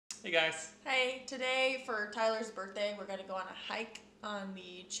Hey guys. Hey, today for Tyler's birthday, we're going to go on a hike on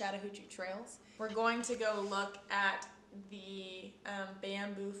the Chattahoochee trails. We're going to go look at the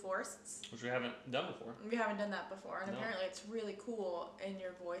bamboo forests. Which we haven't done before. We haven't done that before, and No. apparently it's really cool, and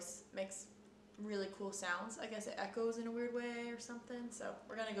your voice makes really cool sounds. I guess it echoes in a weird way or something. So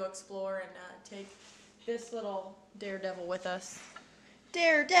we're going to go explore and take this little daredevil with us.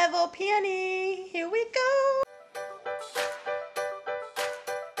 Daredevil Penny, here we go!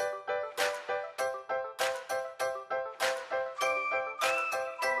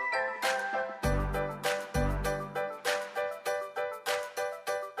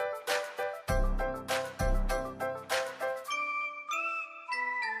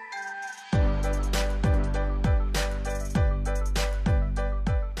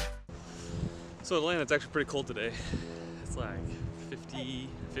 So Atlanta, it's actually pretty cold today. It's like 50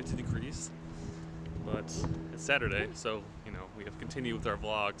 degrees, but it's Saturday, so you know we have to continue with our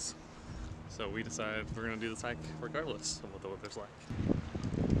vlogs. So we decided we're gonna do this hike regardless of what the weather's like.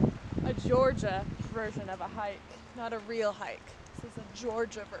 A Georgia version of a hike, not a real hike. This is a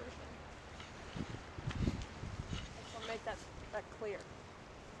Georgia version. I'll make that clear.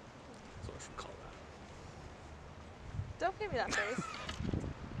 That's what I should call that. Don't give me that face.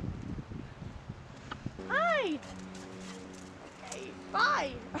 Hi! Okay,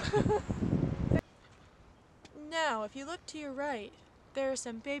 fine. Now, if you look to your right, there are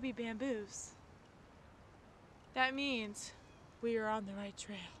some baby bamboos. That means we are on the right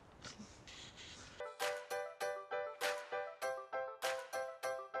trail.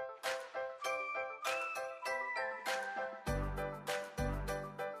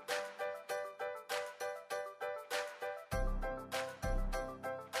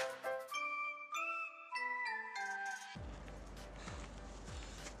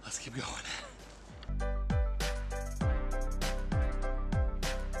 Let's keep going.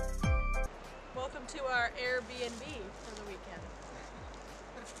 Welcome to our Airbnb for the weekend.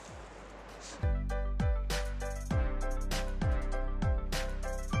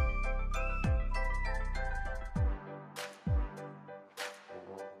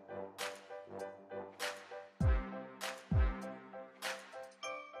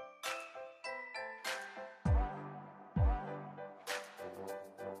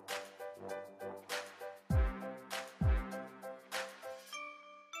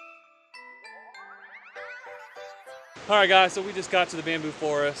 Alright guys, so we just got to the Bamboo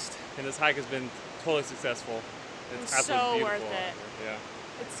Forest, and this hike has been totally successful. It's absolutely so beautiful worth it. Yeah.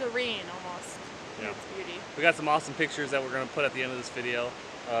 It's serene almost. Yeah. It's beauty. We got some awesome pictures that we're going to put at the end of this video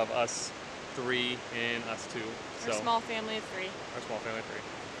of us three and us two. Our small family of three. Our small family of three.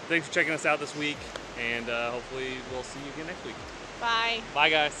 Thanks for checking us out this week, and hopefully we'll see you again next week. Bye. Bye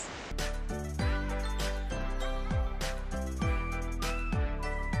guys.